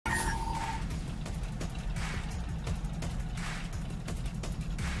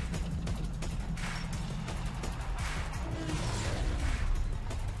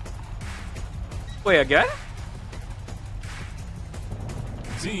Wait, again?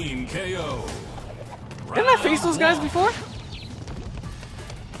 Team KO. Didn't I face those guys before?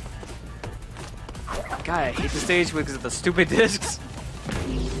 God, I hate the stage because of the stupid discs.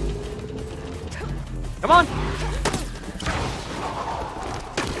 Come on!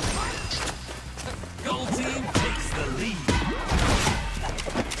 Gold team takes the lead.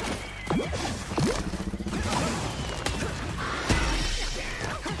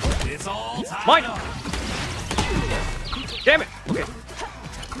 It's all tied Mine! up. Damn it! Okay.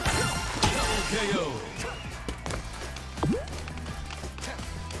 Double KO.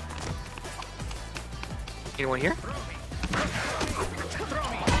 Anyone here?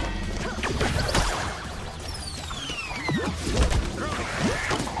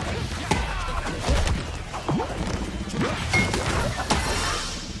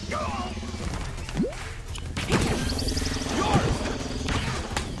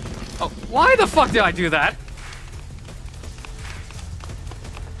 Oh, why the fuck did I do that?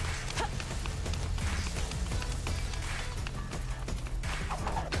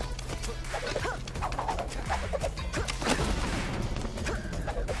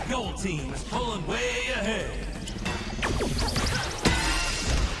 Gold team is pulling way ahead.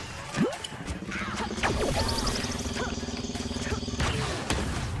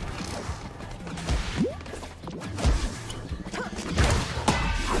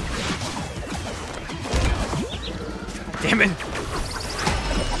 Damn it!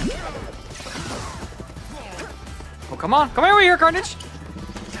 Oh, come on. Come over here, Carnage!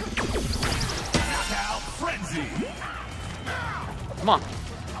 Knockout frenzy. Come on.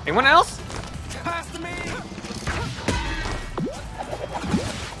 Anyone else? Pass to me.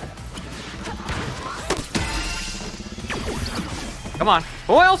 Come on.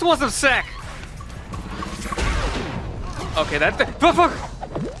 Who else wants a sack? Okay, that thing. Fuck!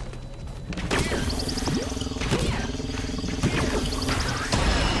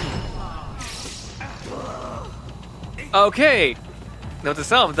 Okay. Note to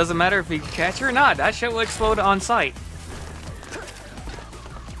self, it doesn't matter if you catch her or not. That shit will explode on sight.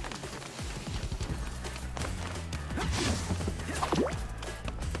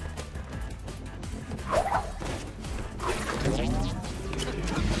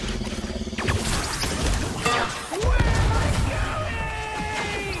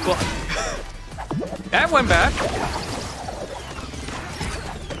 Well, that went bad.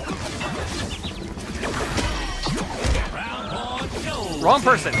 Round one, go. Wrong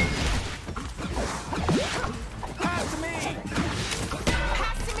person. Pass to me.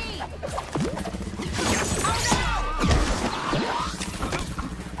 Pass to me!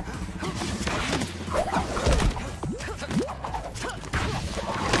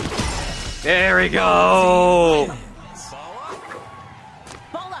 There we go.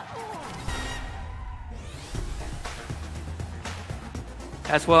 Ball up!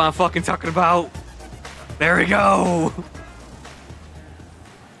 That's what I'm fucking talking about. There we go.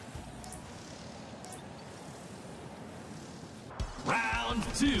 Round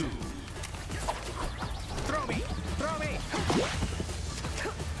two. Throw me. Throw me.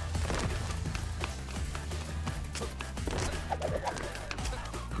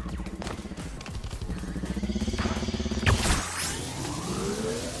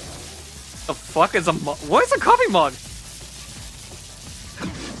 The fuck is a mug? What is a coffee mug?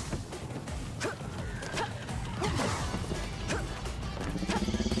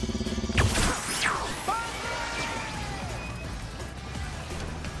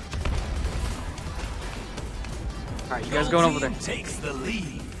 Alright, you guys going over there. Gold team takes the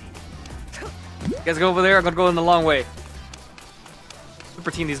lead. You guys go over there, I'm gonna go in the long way.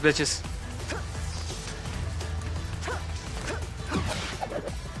 Super team these bitches.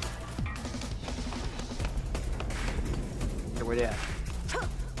 Okay, where they at?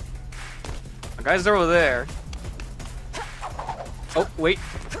 My guys are over there. Oh, wait.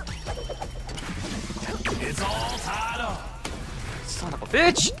 It's all tied up. Son of a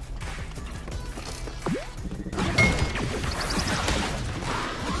bitch!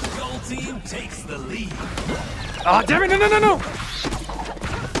 Gold team takes the lead. Oh, damn it! No!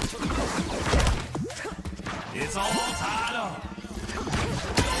 It's all tied up.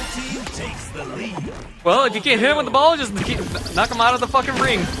 Gold team takes the lead. Well, if you can't hit him with the ball, just knock him out of the fucking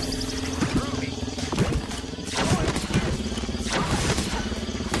ring.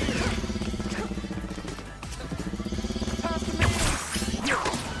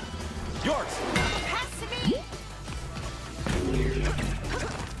 Yours. Pass to me!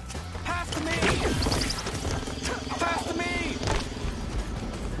 Pass to me. Pass to me.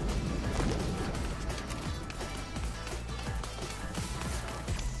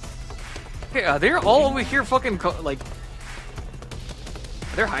 Okay, they're all over here fucking like...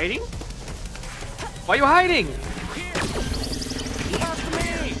 They're hiding? Why are you hiding?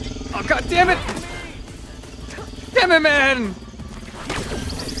 Oh, god damn it! Damn it, man!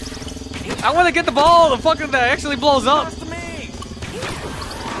 I want to get the ball, the fucking that actually blows up.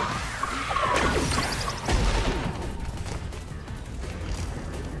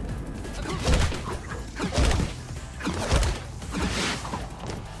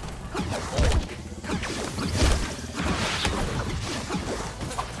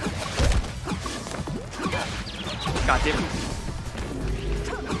 God damn it.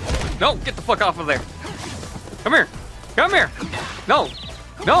 No, get the fuck off of there. Come here. Come here. No.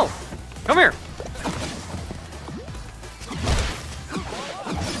 No. Come here.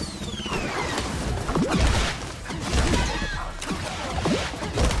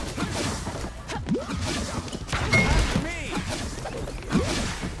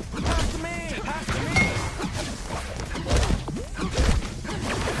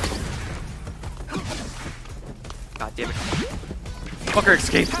 God damn it. Fucker,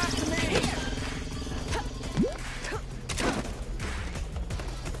 escape.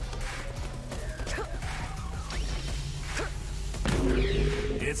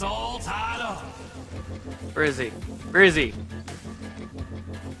 It's all tied up. Where is he? Where is he?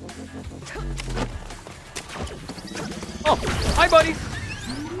 Oh, hi, buddy.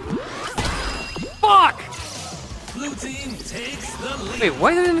 Fuck! Blue team takes the lead. Wait,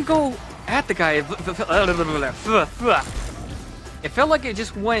 why didn't it go at the guy? It felt like it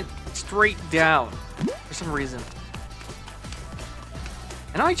just went straight down for some reason.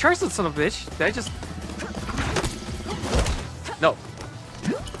 And I charged that son of a bitch. Did I just... No.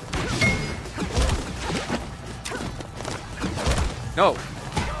 No.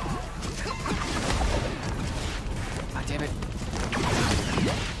 God damn it.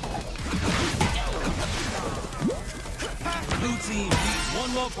 Blue team needs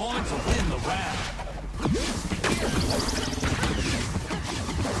one more point to win the round.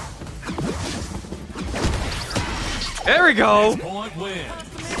 There we go. Next point wins.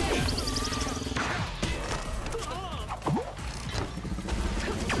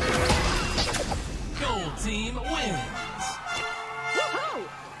 Gold team wins. Woohoo!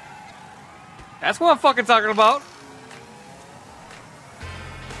 That's what I'm fucking talking about.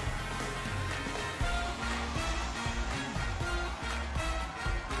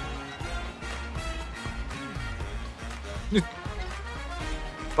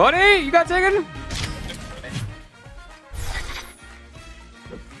 Buddy, you got taken?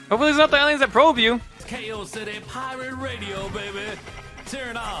 Hopefully it's not the aliens that probe you. KO City Pirate Radio, baby.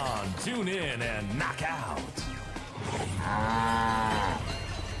 Turn on, tune in, and knock out.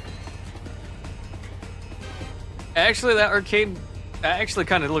 Actually, that arcade actually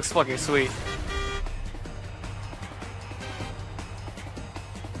kind of looks fucking sweet.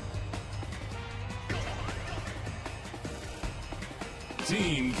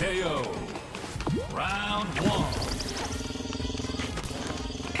 Team KO. Round one.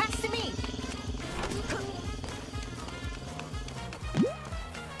 Pass to me.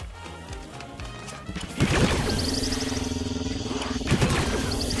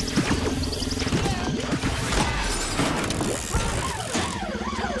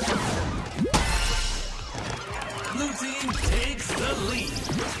 Blue team takes the lead.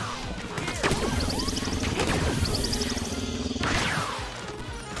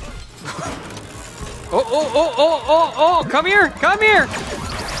 Oh, come here, come here.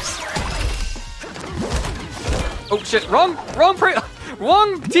 Oh shit, wrong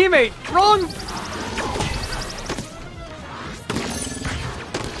teammate, wrong.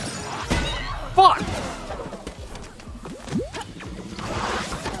 Fuck.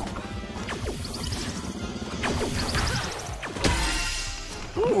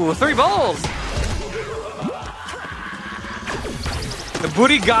 Ooh, 3 balls. The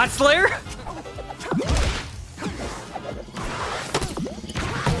booty god slayer?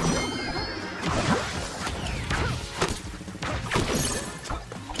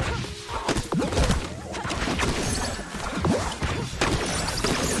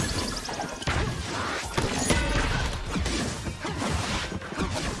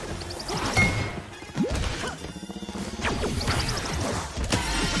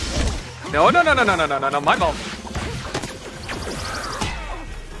 No, my ball.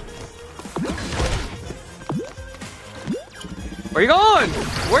 Where you going?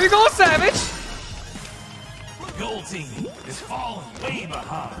 Where you going, Savage? Gold team is falling way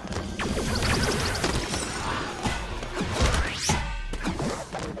behind.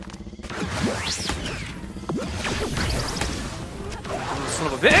 Son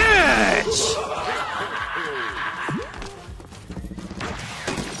of a bitch! bitch!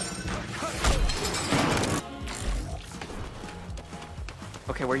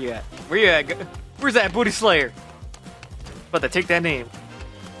 Okay, where you at? Where you at? Where's that booty slayer? About to take that name.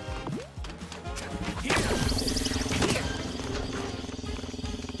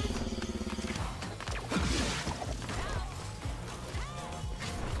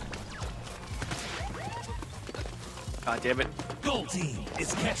 God damn it. Gold team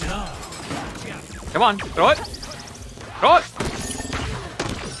is catching up. Come on, throw it. Throw it.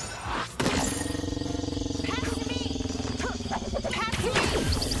 Pass to me.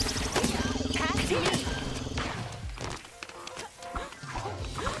 Pass to me.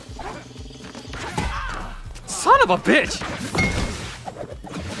 Son of a bitch.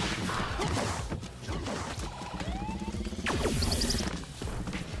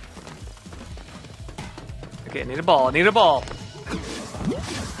 Okay, I need a ball. I need a ball.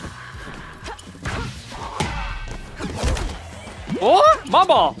 Oh, my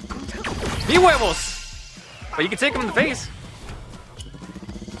ball. Mi huevos. But you can take him in the face.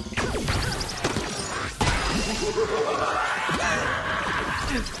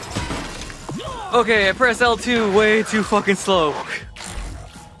 Okay, I pressed L2 way too fucking slow.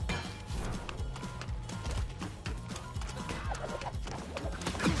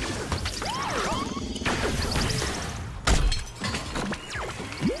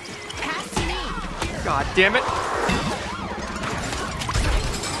 Pass to me. God damn it.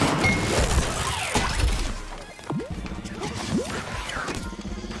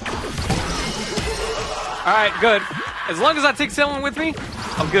 Alright, good. As long as I take someone with me,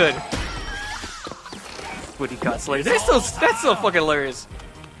 I'm good. Woody cut slayer. That's so fucking hilarious.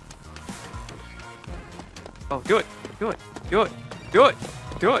 Oh, do it. Do it. Do it. Do it.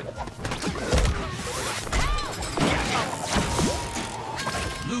 Do it.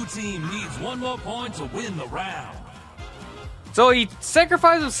 Blue team needs one more point to win the round. So he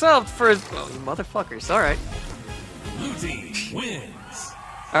sacrificed himself for his... Oh, you motherfuckers. Alright. Blue team wins.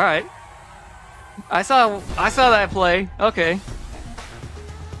 Alright. I saw that play. Okay.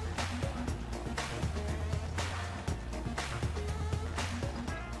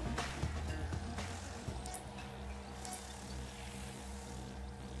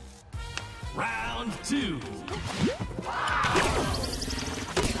 Round 2.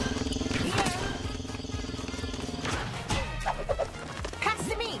 Pass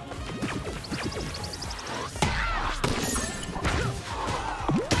to me.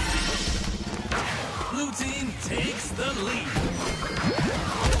 Blue team takes the lead.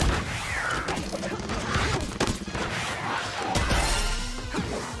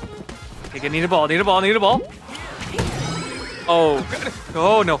 Okay, need a ball. Need a ball. Need a ball. Oh, God.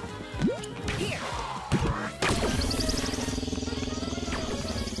 Oh no.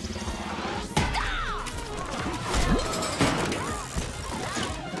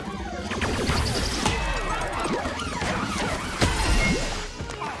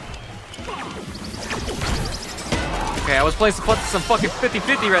 Okay, I was playing some fucking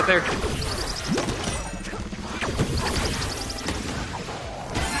 50-50 right there.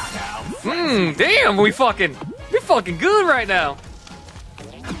 Damn, we fucking good right now.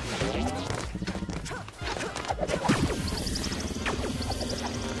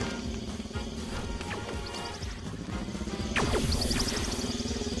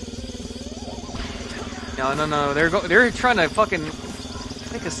 No, they're trying to fucking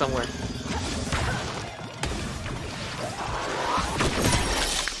take us somewhere.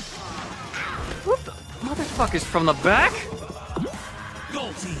 What the motherfuckers from the back?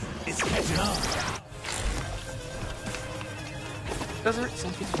 Gold team is catching up. Does it hurt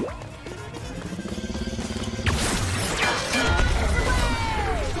something?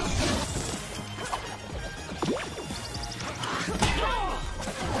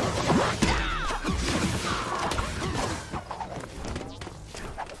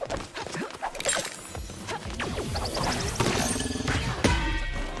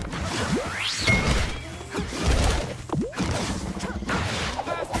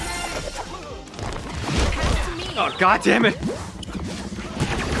 Oh, God damn it!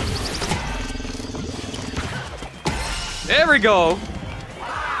 There we go!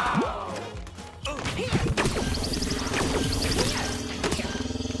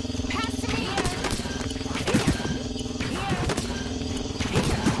 Pass to me.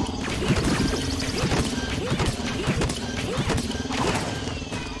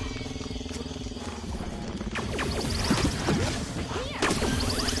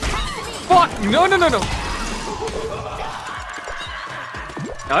 Fuck! No! No!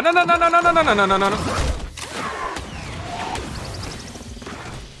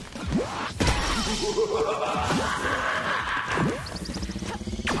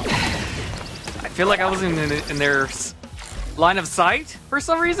 feel like I was in their line of sight for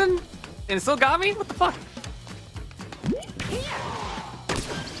some reason, and it still got me? What the fuck?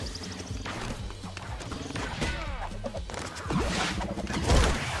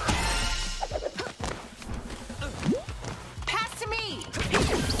 Pass to me.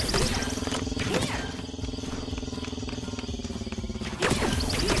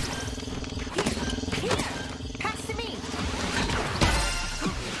 Pass to me.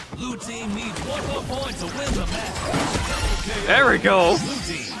 Blue team needs one more point to win the match. Okay. There we go. Blue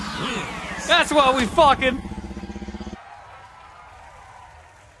team wins. That's what we fucking.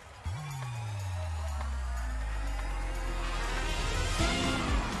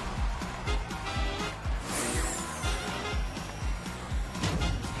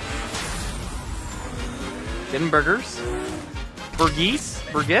 Getting burgers. Burgess?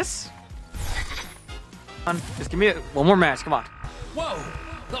 Come on, just give me one more match, come on. Whoa!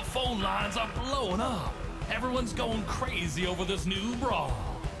 The phone lines are blowing up. Everyone's going crazy over this new brawl.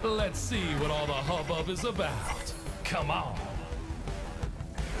 Let's see what all the hubbub is about. Come on.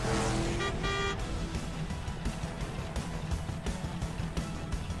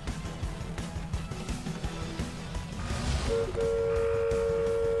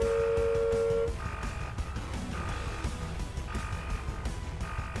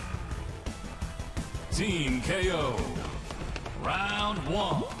 Team KO. Round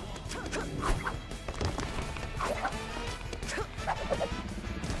one.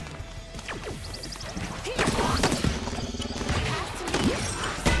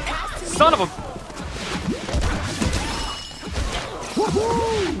 Son of a.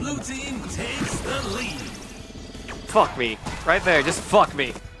 Blue team takes the lead. Fuck me. Right there, just fuck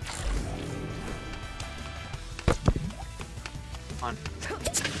me. Come on.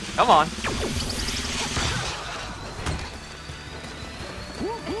 Come on.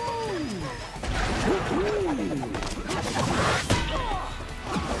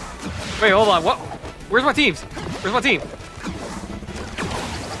 Wait, hold on. What? Where's my teams? Where's my team?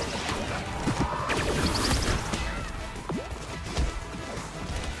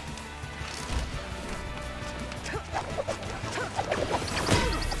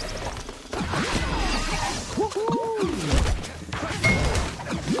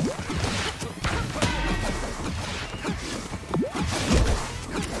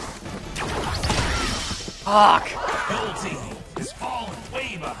 Fuck! Gold team is falling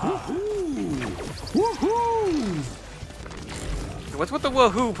way behind. What's with the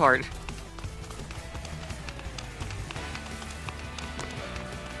woohoo part?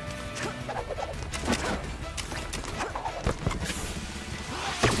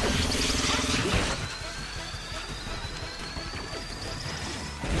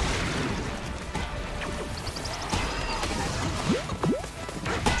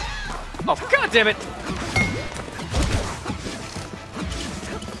 Oh, god damn it!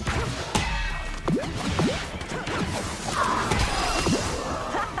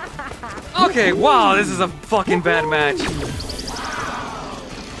 Okay, wow, this is a fucking bad match.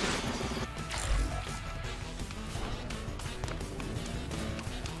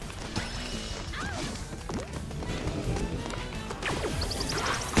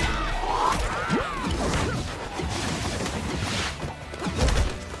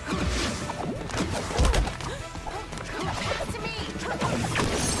 Pass to me.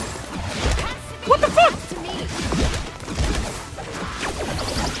 What the fuck? Pass to me.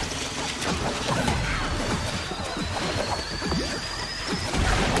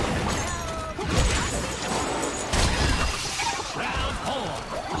 Round four.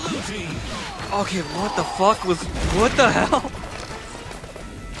 Blue team. Okay, what the fuck was... What the hell?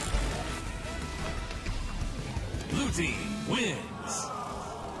 Blue team wins.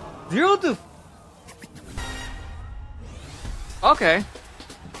 0 to... Okay.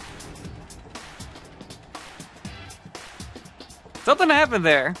 Something happened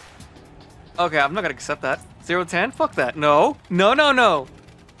there. Okay, I'm not gonna accept that. 0-10? Fuck that. No. No, no, no.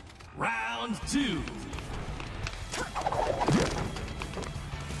 Round two.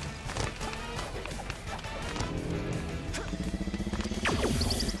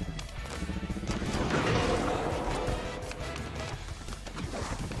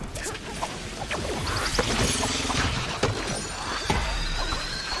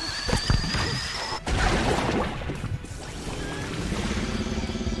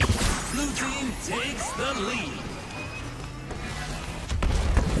 Blue team takes the lead.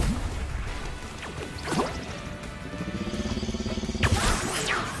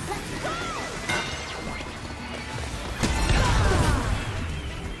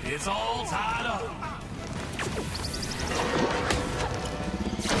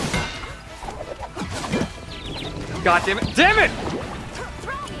 God damn it! Damn it!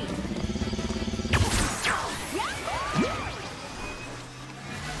 Throw me.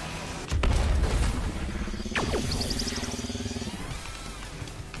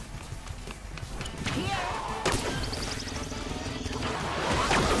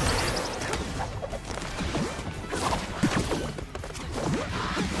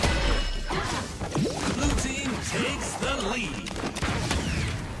 Blue team takes the lead.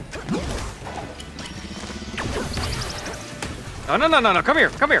 No, no, no, no, no. Come here.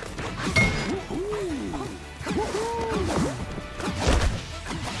 Come here.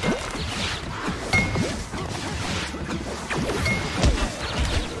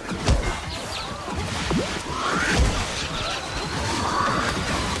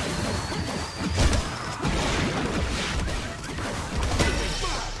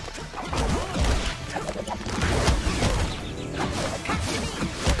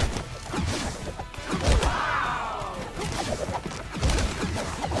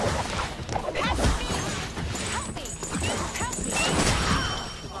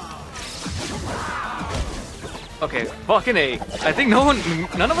 Okay, fucking A. I think none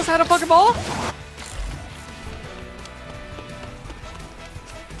of us had a fucking ball?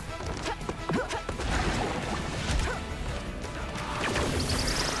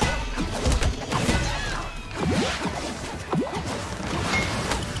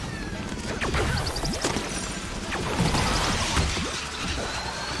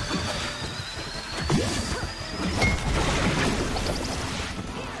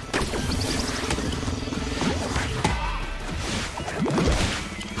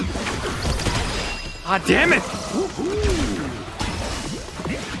 Ah, damn it!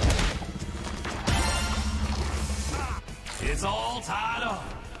 It's all tied up.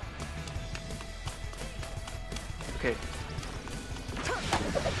 Okay.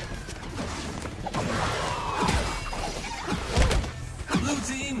 Blue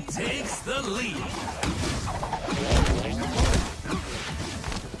team takes the lead.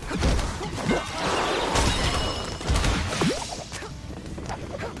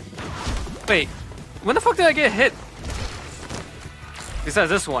 Wait, when the fuck did I get hit?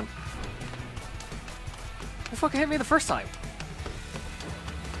 Besides this one. Who fucking hit me the first time?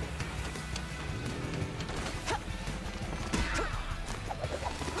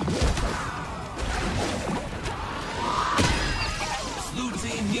 Blue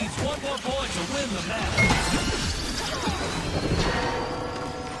team needs one more point to win the match.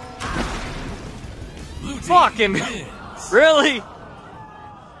 Blue team Fucking wins. really?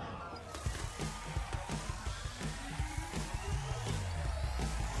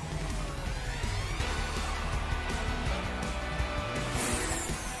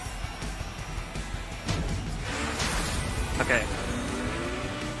 Okay.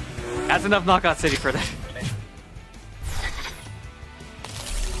 That's enough Knockout City for that.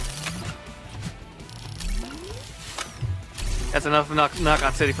 That's enough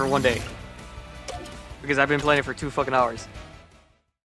Knockout City for one day. Because I've been playing it for 2 fucking hours.